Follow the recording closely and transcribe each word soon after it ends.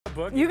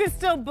boogie. You can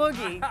still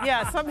boogie.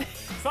 Yeah. As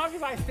long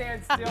as I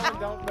stand still and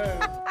don't move.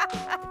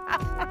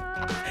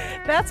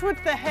 That's what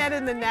the head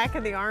and the neck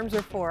and the arms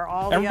are for.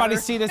 Everybody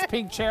see this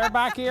pink chair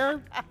back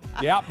here?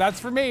 Yep, that's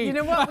for me. You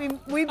know what?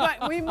 We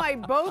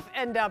might both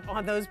end up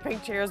on those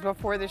pink chairs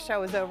before the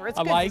show is over. It's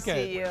good to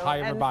see you.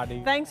 Hi, everybody.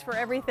 And thanks for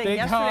everything. Big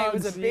Yesterday hugs.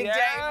 was a big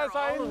day for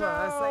all of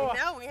us. I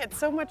know. We had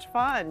so much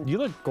fun. You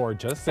look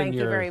gorgeous Thank in you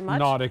your very much.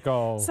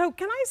 nautical. So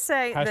can I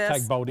say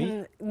this?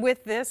 Bodie.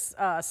 With this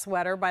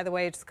sweater, by the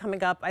way, it's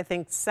coming up, I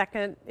think,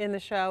 second in the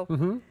show.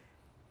 Mm-hmm.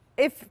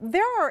 If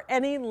there are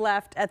any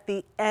left at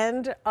the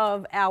end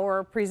of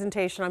our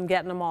presentation, I'm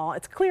getting them all.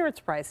 It's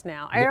clearance price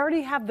now. I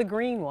already have the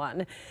green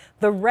one.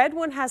 The red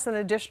one has an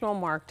additional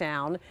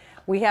markdown.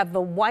 We have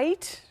the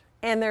white,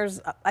 and there's,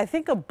 I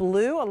think, a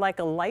blue, like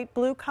a light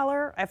blue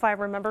color, if I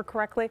remember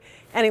correctly.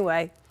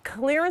 Anyway,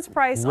 clearance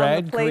price Red,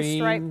 on the play green,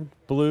 stripe.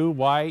 blue,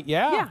 white,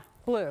 Yeah,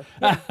 blue.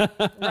 Yeah,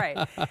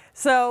 right.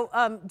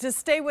 So just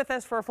stay with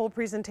us for a full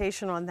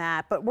presentation on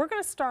that. But we're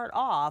going to start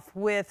off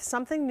with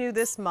something new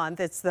this month.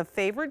 It's the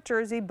favorite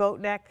jersey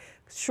boat neck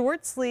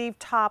short sleeve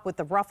top with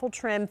the ruffle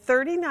trim,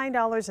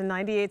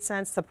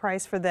 $39.98 the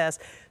price for this.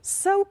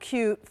 So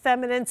cute,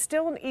 feminine,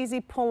 still an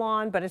easy pull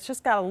on, but it's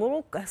just got a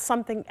little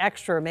something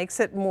extra. Makes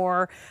it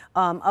more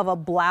of a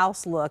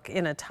blouse look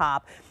in a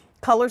top.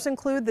 Colors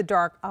include the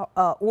dark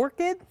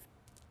orchid.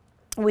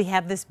 We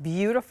have this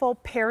beautiful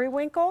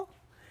periwinkle.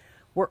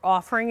 We're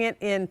offering it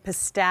in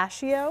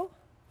pistachio.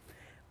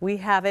 We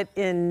have it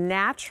in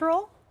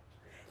natural.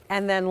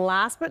 And then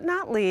last but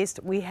not least,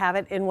 we have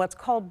it in what's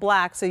called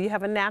black. So you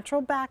have a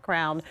natural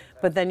background,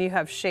 but then you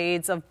have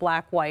shades of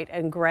black, white,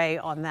 and gray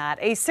on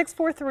that.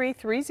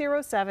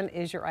 A643-307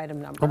 is your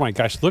item number. Oh my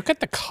gosh, look at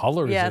the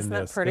colors in isn't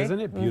this. That pretty? Isn't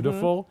it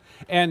beautiful?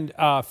 And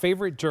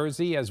favorite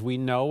jersey, as we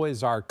know,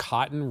 is our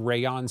cotton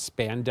rayon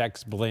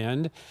spandex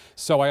blend.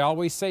 So I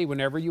always say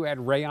whenever you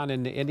add rayon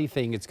into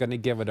anything, it's going to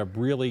give it a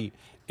really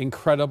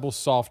incredible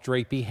soft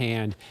drapey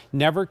hand,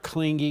 never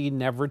clingy,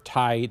 never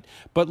tight.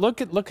 But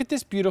look at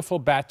this beautiful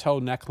bateau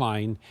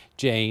neckline,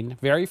 Jane.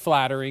 Very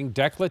flattering,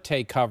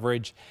 décolleté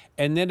coverage,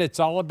 and then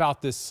it's all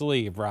about this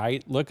sleeve,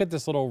 right? Look at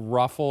this little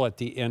ruffle at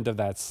the end of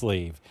that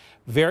sleeve.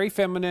 Very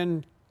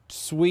feminine,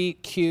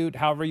 sweet, cute,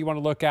 however you want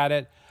to look at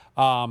it.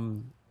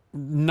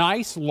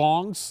 Nice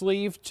long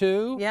sleeve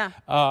too.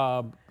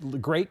 Yeah.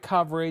 Great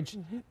coverage.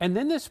 And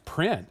then this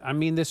print. I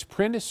mean, this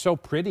print is so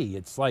pretty.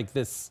 It's like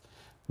this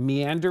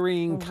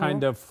meandering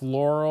kind of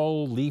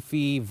floral,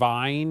 leafy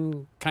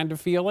vine kind of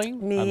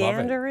feeling.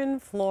 Meandering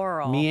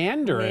floral.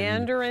 Meandering.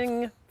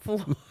 Meandering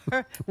floral.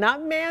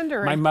 Not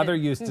Mandarin. My mother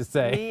used to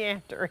say.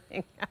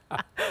 Meandering.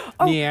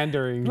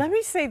 Meandering. Let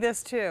me say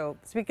this too.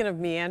 Speaking of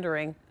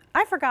meandering,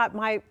 I forgot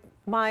my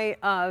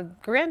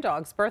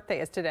granddog's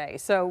birthday is today.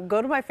 So go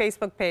to my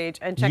Facebook page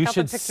and check out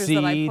the pictures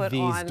that I put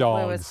on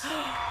Lewis.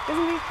 Isn't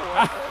he gorgeous?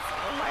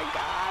 Oh my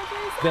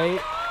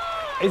gosh.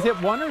 Is it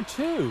one or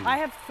two? I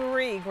have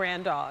 3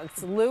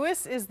 granddogs.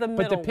 Lewis is the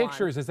middle one. But the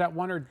pictures, is that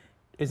one or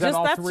is that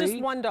all 3? That's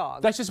just one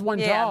dog. That's just one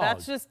dog. Yeah,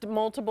 that's just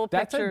multiple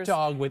pictures. That's a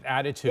dog with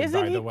attitude, Isn't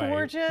by the way. Isn't he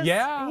gorgeous?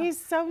 Yeah. He's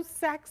so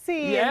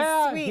sexy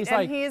and sweet, he's and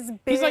like, he is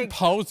big. He's like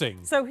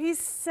posing. So he's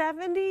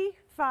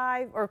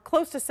 75 or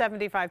close to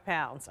 75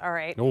 pounds, all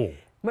right? Oh.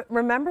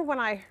 Remember when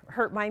I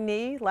hurt my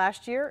knee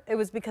last year? It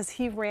was because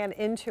he ran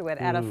into it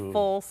at a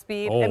full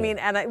speed. I mean,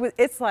 and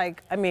it's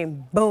like, I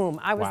mean, boom.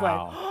 I was like,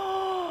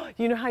 oh.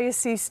 You know how you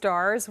see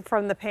stars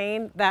from the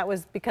pain? That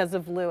was because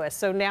of Lewis.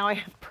 So now I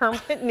have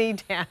permanent knee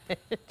damage.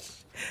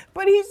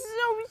 But he's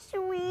so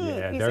sweet.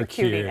 Yeah, he's a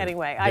cutie. cute.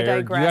 Anyway, I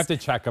digress. You have to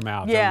check him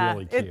out. Yeah, they're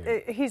really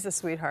cute. He's a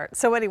sweetheart.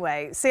 So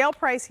anyway, sale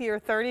price here,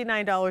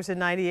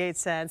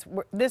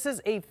 $39.98. This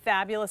is a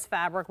fabulous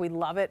fabric. We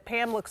love it.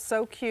 Pam looks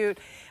so cute.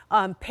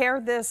 Pair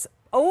this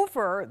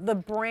over the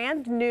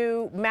brand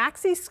new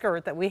maxi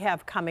skirt that we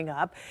have coming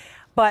up.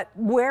 But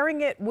wearing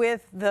it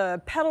with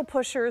the pedal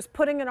pushers,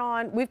 putting it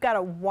on, we've got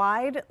a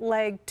wide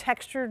leg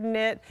textured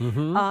knit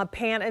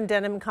pant and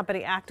Denim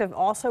Company active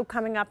also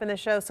coming up in the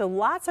show. So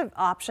lots of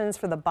options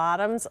for the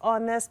bottoms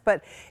on this,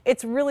 but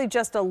it's really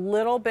just a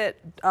little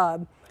bit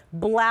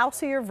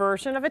blousier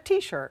version of a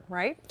t-shirt,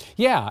 right?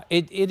 Yeah,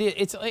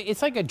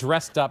 it's like a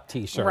dressed up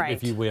t-shirt,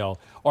 if you will,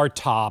 or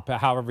top,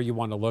 however you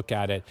want to look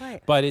at it.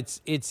 Right. But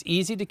it's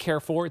easy to care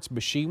for. It's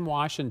machine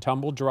wash and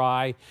tumble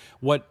dry.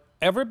 What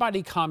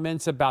everybody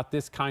comments about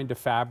this kind of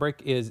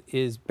fabric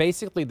is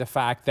basically the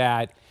fact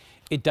that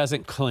it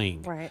doesn't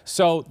cling. Right.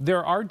 So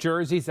there are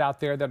jerseys out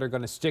there that are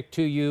going to stick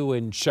to you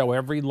and show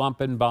every lump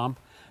and bump.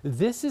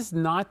 This is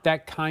not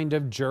that kind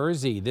of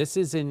jersey. This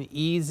is an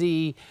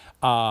easy,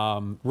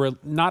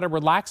 not a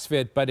relaxed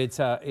fit, but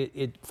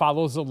it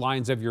follows the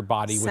lines of your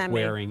body with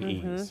wearing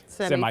ease.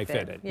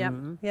 Semi-fitted. Yep.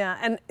 Yeah,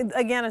 and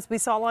again, as we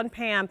saw on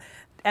Pam,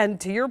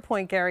 And to your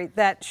point, Gary,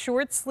 that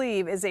short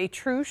sleeve is a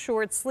true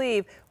short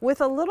sleeve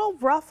with a little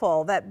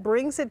ruffle that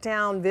brings it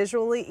down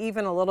visually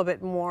even a little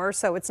bit more.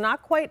 So it's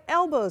not quite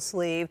elbow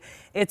sleeve.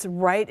 It's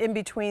right in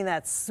between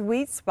that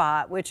sweet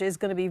spot, which is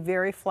going to be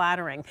very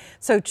flattering.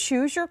 So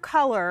choose your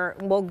color.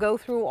 We'll go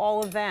through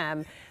all of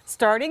them.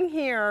 Starting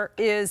here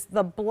is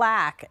the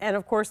black, and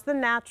of course the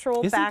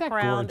natural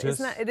background. That gorgeous?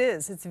 Isn't that, it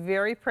is. It's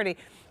very pretty.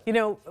 You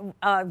know,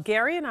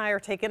 Gary and I are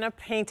taking a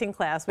painting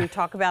class. We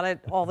talk about it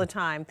all the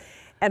time.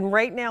 And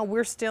right now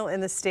we're still in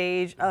the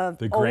stage of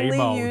the gray only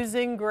mode.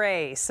 using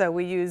gray. So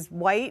we use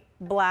white,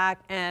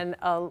 black, and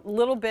a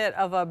little bit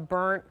of a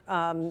burnt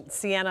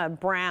sienna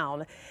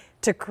brown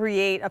to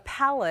create a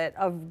palette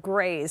of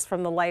grays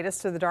from the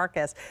lightest to the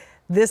darkest.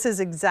 This is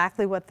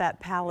exactly what that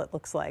palette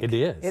looks like. It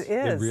is. It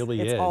is. It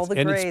really is. It's all the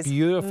and grays. it's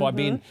beautiful. I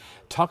mean,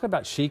 talk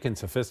about chic and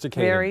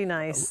sophisticated. Very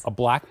nice. A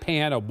black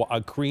pant,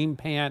 a cream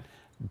pant,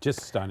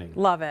 just stunning.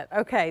 Love it.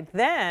 Okay,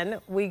 then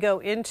we go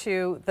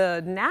into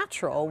the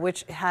natural,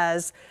 which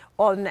has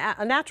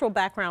a natural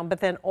background, but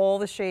then all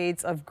the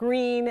shades of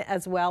green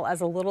as well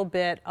as a little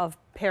bit of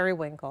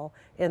periwinkle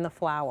in the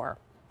flower.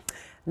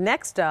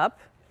 Next up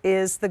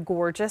is the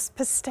gorgeous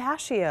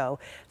pistachio.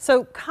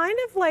 So kind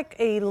of like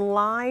a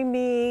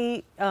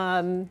limey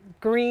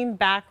green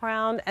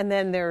background, and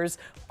then there's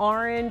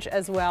orange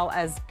as well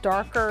as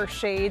darker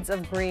shades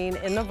of green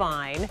in the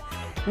vine.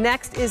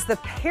 Next is the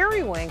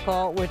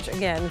periwinkle, which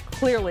again,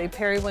 clearly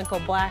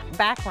periwinkle black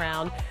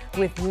background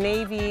with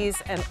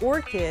navies and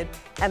orchid.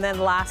 And then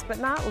last but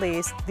not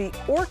least, the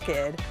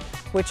orchid,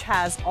 which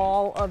has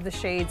all of the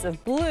shades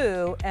of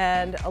blue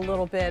and a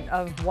little bit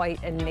of white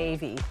and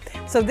navy.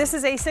 So this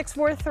is a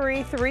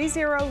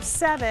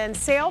 643-307,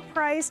 sale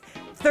price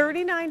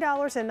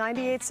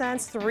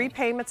 $39.98, 3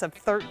 payments of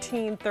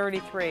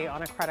 $13.33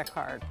 on a credit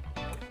card.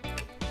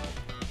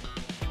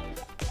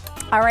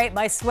 All right,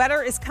 my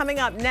sweater is coming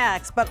up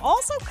next, but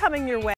also coming your way.